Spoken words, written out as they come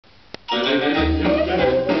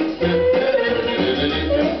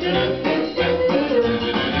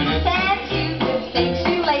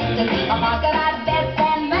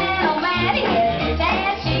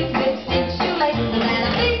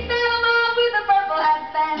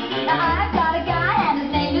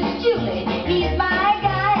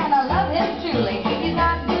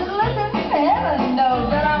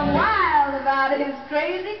His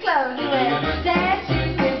crazy clothes, he wears tan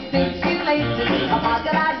shoes with big shoelaces, a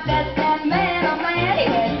polka-dot vest and man, oh man, he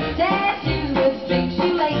wears tan shoes with big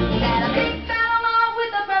shoelaces and a big fat mop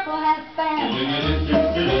with a purple hat band.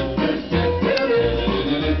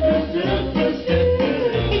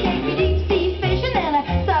 He takes me deep sea fishing in a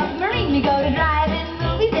submarine. We go to drive-in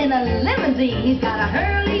movies in a limousine. He's got a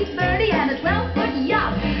hurly-burly and a 12-foot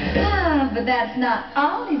yacht. But that's not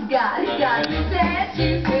all he's got. He's got tan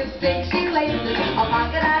shoes with big shoelaces, a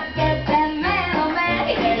polka-dot vest